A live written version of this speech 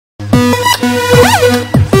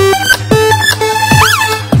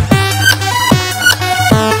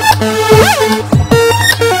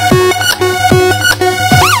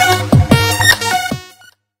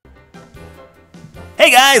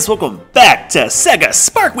guys, welcome back to Sega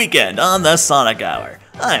Spark Weekend on the Sonic Hour.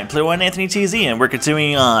 I'm Player One AnthonyTZ, and we're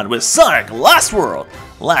continuing on with Sonic Lost World.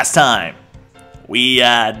 Last time, we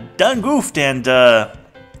done goofed and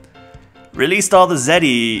released all the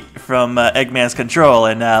Zeddy from Eggman's control,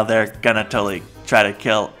 and now they're gonna totally try to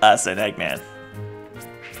kill us and Eggman.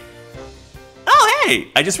 Oh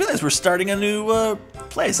hey, I just realized we're starting a new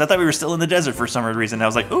place. I thought we were still in the desert for some reason. I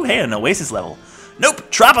was like, oh hey, an oasis level. Nope,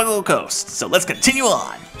 tropical coast. So let's continue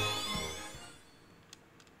on.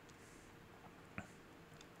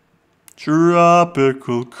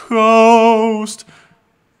 Tropical coast.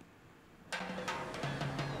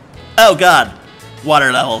 Oh god,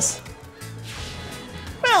 water levels.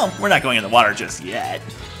 Well, we're not going in the water just yet.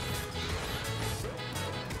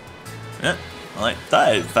 Yeah, well, I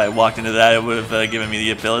thought if I walked into that, it would have given me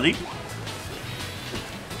the ability.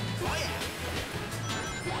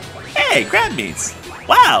 Hey, crab meats!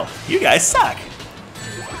 Wow, you guys suck!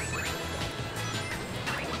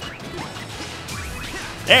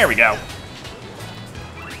 There we go!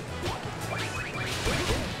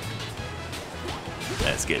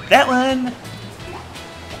 Let's get that one!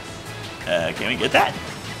 Can we get that?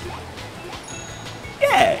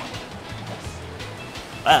 Yeah!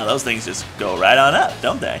 Wow, those things just go right on up,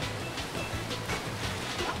 don't they?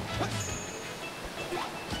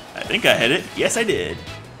 I think I hit it. Yes, I did.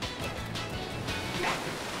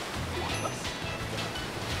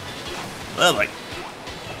 Lovely.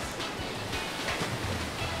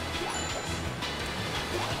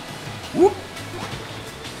 Whoop.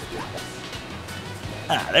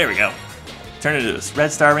 Ah, there we go. Turn into this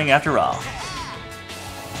red star ring after all.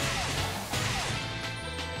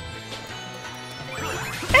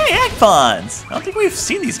 Hey, egg pawns! I don't think we've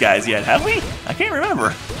seen these guys yet, have we? I can't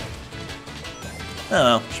remember.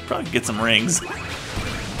 Oh, should probably get some rings.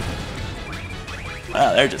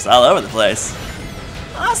 Wow, they're just all over the place.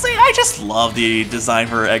 Honestly, I just love the design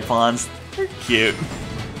for egg pawns. They're cute.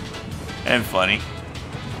 And funny.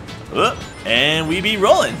 And we be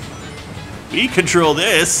rolling. We control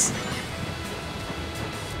this.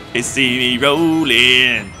 They see me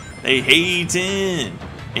rolling. They hating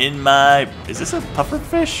in my... Is this a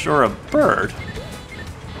pufferfish or a bird?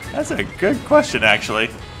 That's a good question,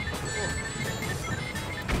 actually.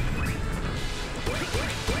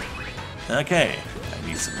 Okay.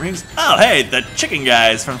 Some rings. Oh, hey, the chicken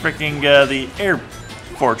guys from freaking the Air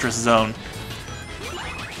Fortress Zone.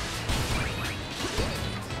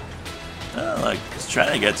 Oh, I was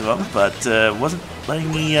trying to get to him, but wasn't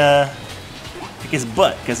letting me kick his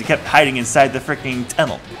butt because he kept hiding inside the freaking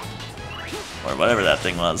tunnel or whatever that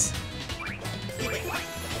thing was.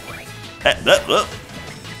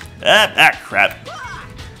 Crap!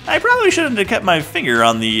 I probably shouldn't have kept my finger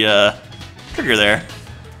on the trigger there.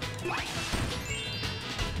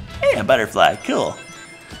 Hey, a butterfly, cool.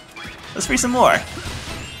 Let's free some more.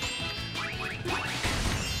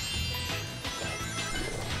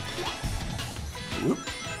 Whoop.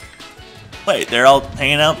 Wait, they're all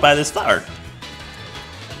hanging out by this flower.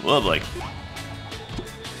 Lovely.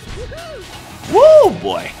 Woo,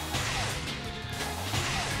 boy.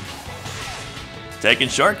 Taking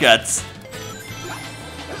shortcuts.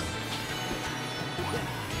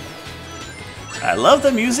 I love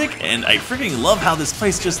the music, and I freaking love how this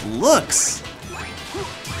place just looks.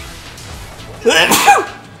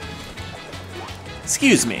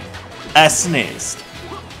 Excuse me, I sneezed.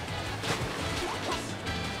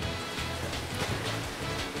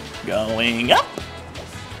 Going up.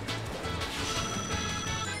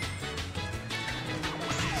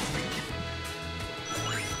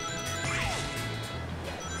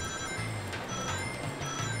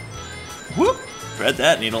 Whoop, thread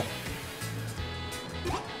that needle.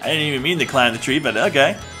 I didn't even mean to climb the tree, but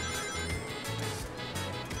okay.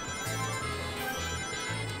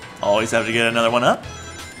 Always have to get another one up.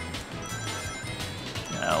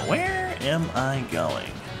 Now, where am I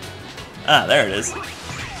going? Ah, there it is.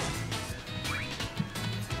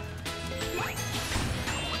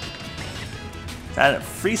 Time to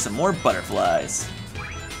free some more butterflies.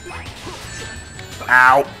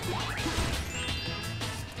 Ow!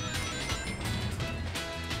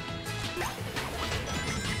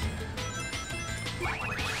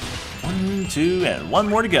 1, 2, and 1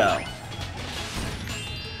 more to go.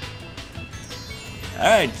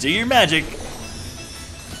 Alright, do your magic.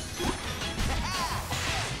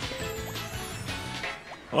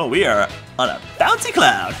 Oh, we are on a bouncy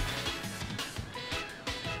cloud.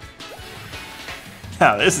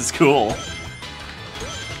 Wow, this is cool.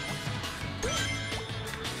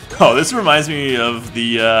 Oh, this reminds me of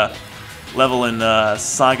the level in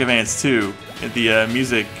Sonic Advance 2 at the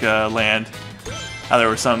music land. how there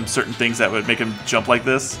were some certain things that would make him jump like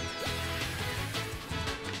this.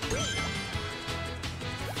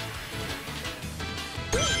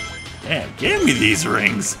 Damn, give me these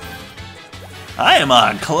rings. I am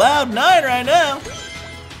on cloud 9 right now.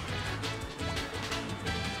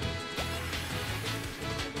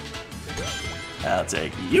 I'll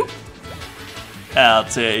take you. I'll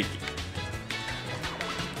take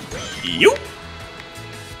you.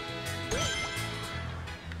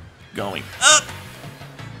 Going up.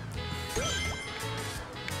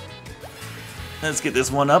 Let's get this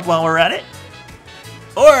one up while we're at it.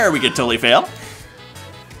 Or we could totally fail.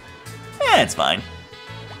 It's fine.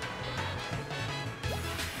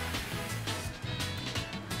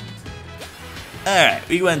 Alright,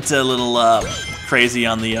 we went a little crazy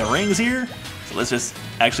on the rings here. So let's just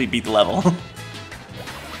actually beat the level.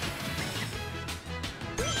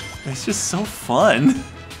 It's just so fun.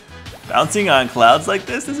 Bouncing on clouds like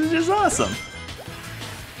this is just awesome.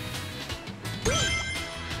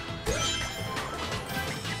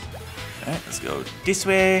 Alright, let's go this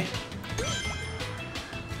way.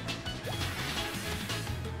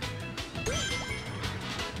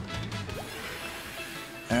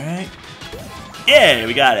 Alright. Yeah,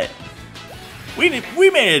 we got it. We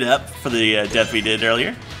made it up for the death we did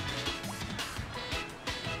earlier.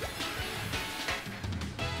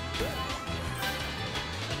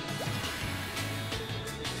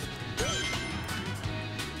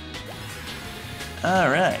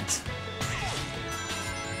 Alright.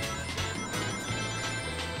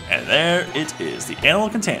 And there it is, the animal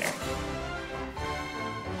container.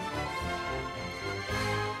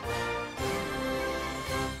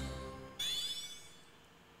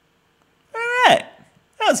 Alright,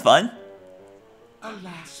 that was fun.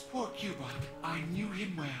 Alas, poor Cubot, I knew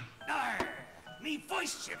him well. Arr! Me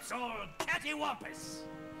voice chips all cattywampus.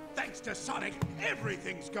 Thanks to Sonic,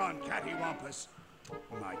 everything's gone cattywampus.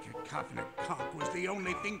 My cacophonic conch was the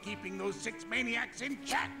only thing keeping those 6 maniacs in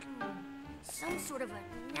check. Some sort of a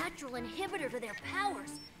natural inhibitor to their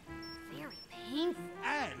powers. Very painful.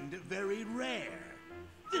 And very rare.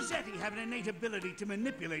 The Zeti have an innate ability to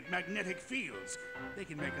manipulate magnetic fields. They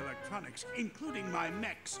can make electronics, including my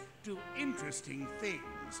mechs, do interesting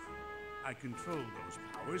things. I control those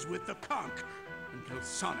powers with the conch until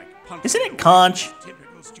Sonic punches. Isn't it conch?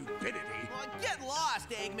 Typical stupidity. Well, get lost,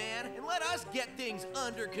 Eggman, and let us get things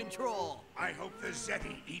under control. I hope the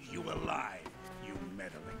Zeti eat you alive, you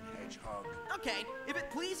meddling hedgehog. Okay, if it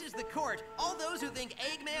pleases the court, all those who think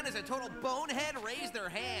Eggman is a total bonehead raise their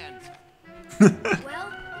hands. Well,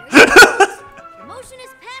 there you go. The motion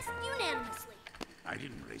is passed unanimously. I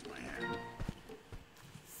didn't raise my hand.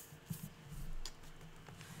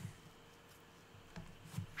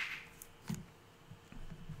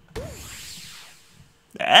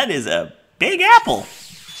 That is a big apple.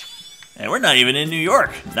 And we're not even in New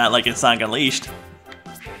York. Not like in Sonic Unleashed.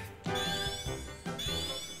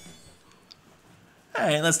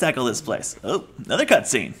 Alright, let's tackle this place. Oh, another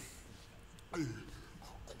cutscene.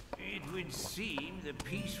 It would seem the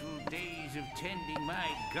peaceful days of tending my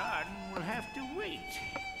garden will have to wait.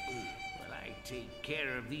 While I take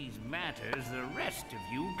care of these matters, the rest of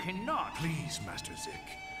you cannot. Please, Master Zik.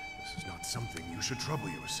 This is not something you should trouble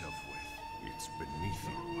yourself with. It's beneath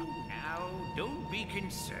you. Now, don't be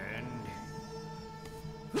concerned.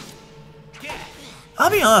 Get I'll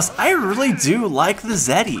be honest, I really do like the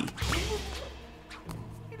Zeti.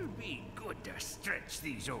 It'll be good to stretch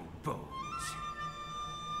these old bones.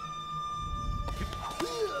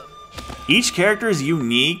 Each character is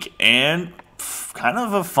unique and kind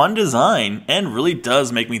of a fun design, and really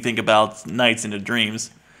does make me think about Nights into Dreams.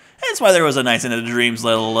 That's why there was a Nights into Dreams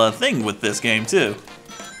little thing with this game too.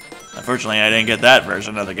 Unfortunately, I didn't get that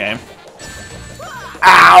version of the game.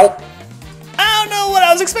 Ow! I don't know what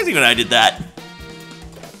I was expecting when I did that.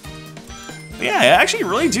 But yeah, I actually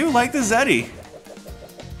really do like the Zeti.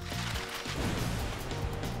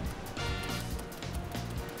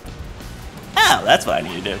 Oh, that's what I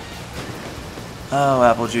need to do. Oh,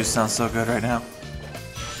 apple juice sounds so good right now.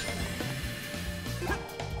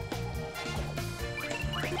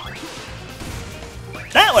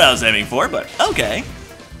 Not what I was aiming for, but okay.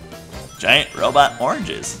 Giant robot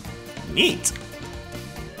oranges. Neat.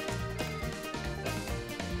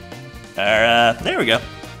 There we go.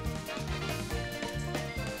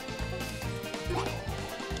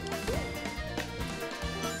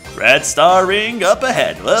 Red star ring up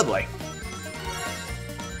ahead. Oh boy.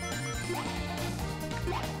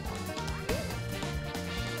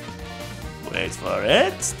 Wait for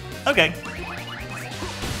it. Okay.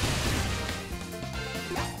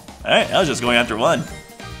 Alright, I was just going after one.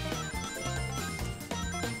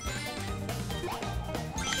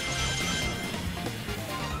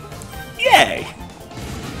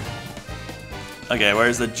 Okay,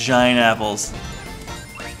 where's the giant apples?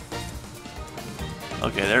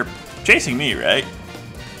 Okay, they're chasing me, right?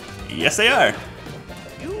 Yes, they are.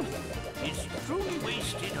 Youth is truly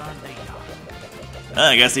wasted on the young.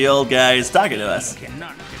 I guess the old guy is talking to us. You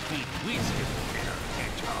cannot defeat wisdom, little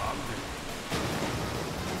hedgehog.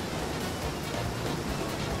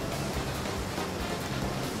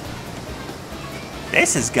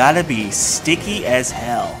 This has gotta be sticky as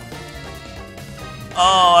hell.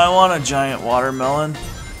 Oh, I want a giant watermelon.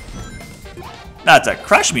 Not to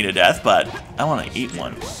crush me to death, but I want to eat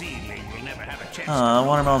one. Seedling will never have a chance.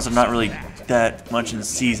 Watermelons are not really that much in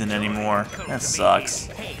season anymore. That sucks.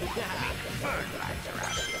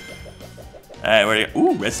 Alright, where do you go?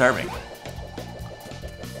 Ooh, red starving.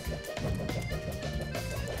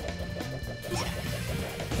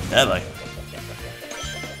 Yeah, boy.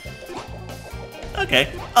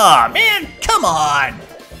 Okay. Aw, man, come on!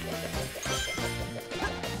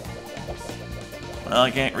 Well,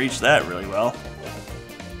 I can't reach that really well.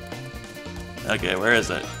 Okay, where is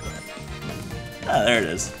it? Ah, there it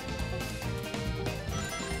is.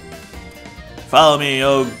 Follow me,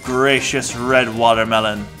 oh gracious red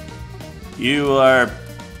watermelon. You are...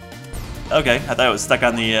 Okay, I thought I was stuck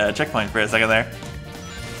on the checkpoint for a second there.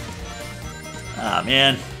 Ah,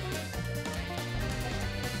 man.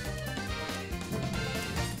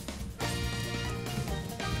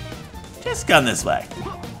 Just come this way.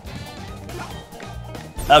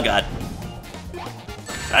 Oh god.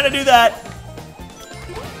 Trying to do that.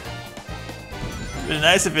 It'd been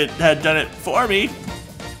nice if it had done it for me.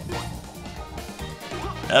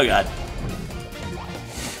 Oh god.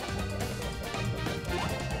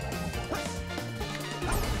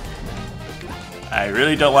 I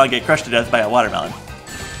really don't want to get crushed to death by a watermelon.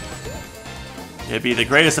 It'd be the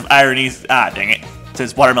greatest of ironies. Ah, dang it.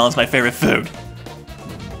 Since watermelon's my favorite food.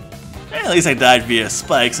 At least I died via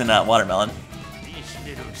spikes and not watermelon. This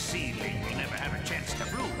little seedling will never have a chance to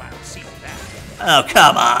bloom, I'll see that. Oh,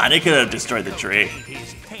 come on. It could have destroyed the tree.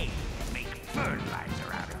 His pain make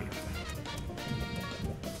fertilizer out of him.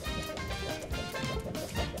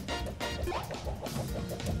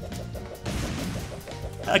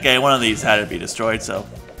 Okay, one of these had to be destroyed, so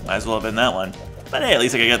might as well have been that one. But hey, at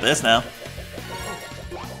least I can get this now.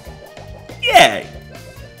 Yay!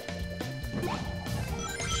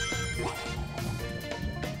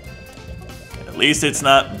 At least it's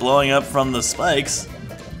not blowing up from the spikes.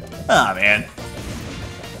 Aw, man.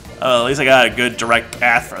 Oh, at least I got a good direct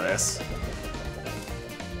path for this.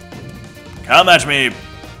 Come at me,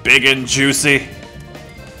 big and juicy.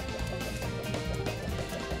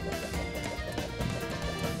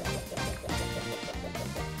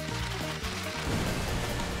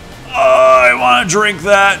 Oh, I want to drink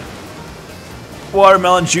that.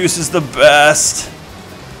 Watermelon juice is the best.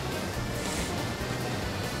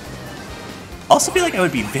 Also feel like I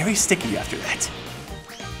would be very sticky after that.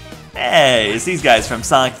 Hey, it's these guys from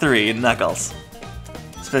Sonic 3 and Knuckles.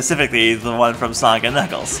 Specifically, the one from Sonic and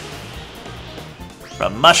Knuckles.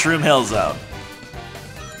 From Mushroom Hill Zone.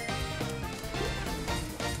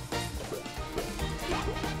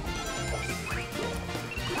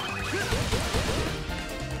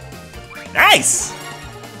 Nice!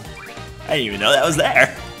 I didn't even know that was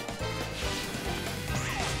there.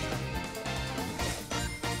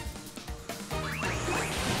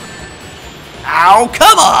 Ow,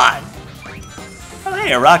 come on! Oh,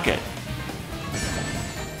 hey, a rocket.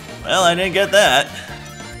 Well, I didn't get that.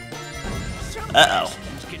 Uh-oh.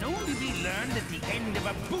 Lessons can only be learned at the end of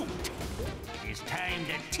a boot. It is time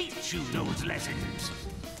to teach you those lessons.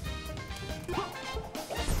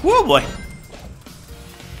 Whoa, boy.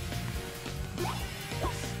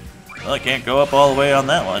 Well, I can't go up all the way on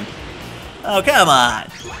that one. Oh, come on!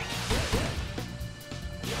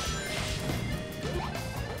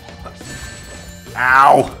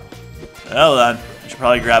 Ow! Hold on. I should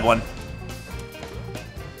probably grab one.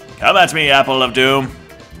 Come at me, Apple of Doom.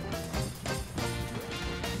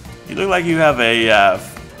 You look like you have a,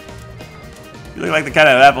 you look like the kind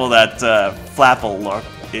of apple that, Flapple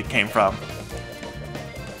it came from.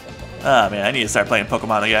 Ah, man, I need to start playing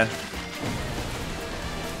Pokemon again.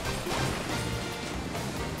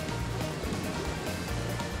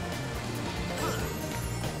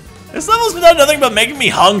 This level's done nothing but making me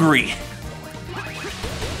hungry.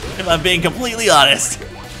 If I'm being completely honest.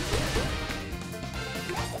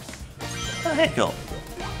 Oh, hey, cool.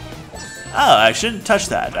 Oh, I shouldn't touch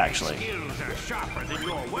that, actually. Skills are sharper than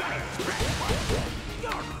your words,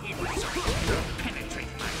 Your insight will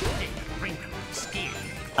penetrate my thick, wrinkled skin.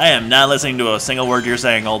 I am not listening to a single word you're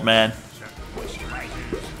saying, old man.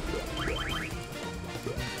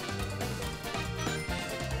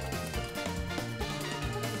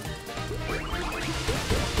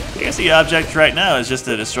 I guess the object right now is just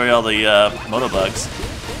to destroy all the motobugs.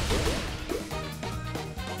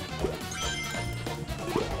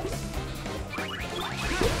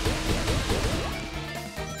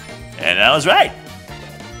 And I was right.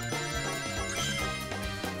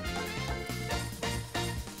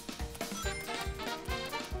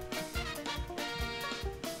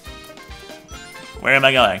 Where am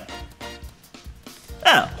I going?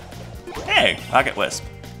 Oh. Hey, Pocket Wisp.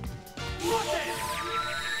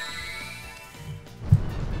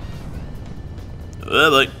 Oh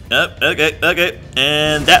boy. Oh, okay.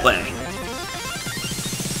 And that way.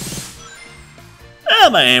 Oh,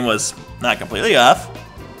 my aim was not completely off.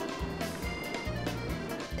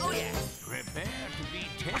 Oh yeah. Prepare to be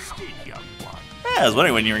tested, young one. I was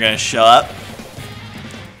wondering when you were going to show up.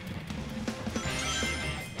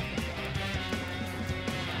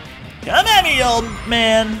 Come at me, old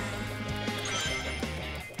man!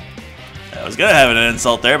 I was gonna have an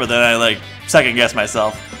insult there, but then I, like, second-guessed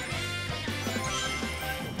myself.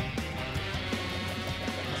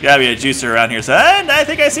 There's gotta be a juicer around here, so I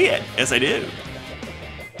think I see it. Yes, I do.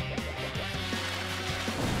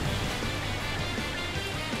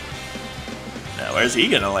 Now, where's he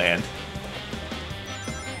gonna land?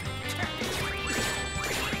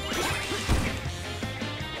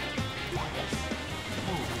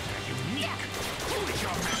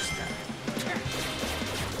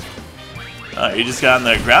 Oh, you just got on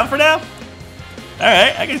the ground for now?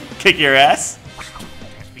 Alright, I can kick your ass.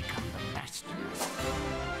 Has become the master.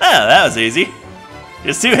 Oh, that was easy.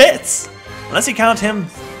 Just 2 hits. Unless you count him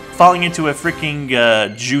falling into a freaking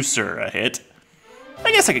juicer a hit.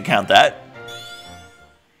 I guess I could count that.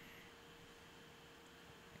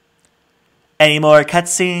 Any more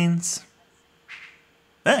cutscenes?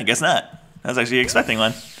 I guess not. I was actually expecting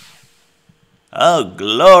one. Oh,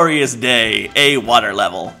 glorious day, a water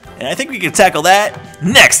level. And I think we can tackle that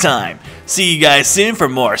next time. See you guys soon for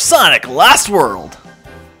more Sonic Lost World.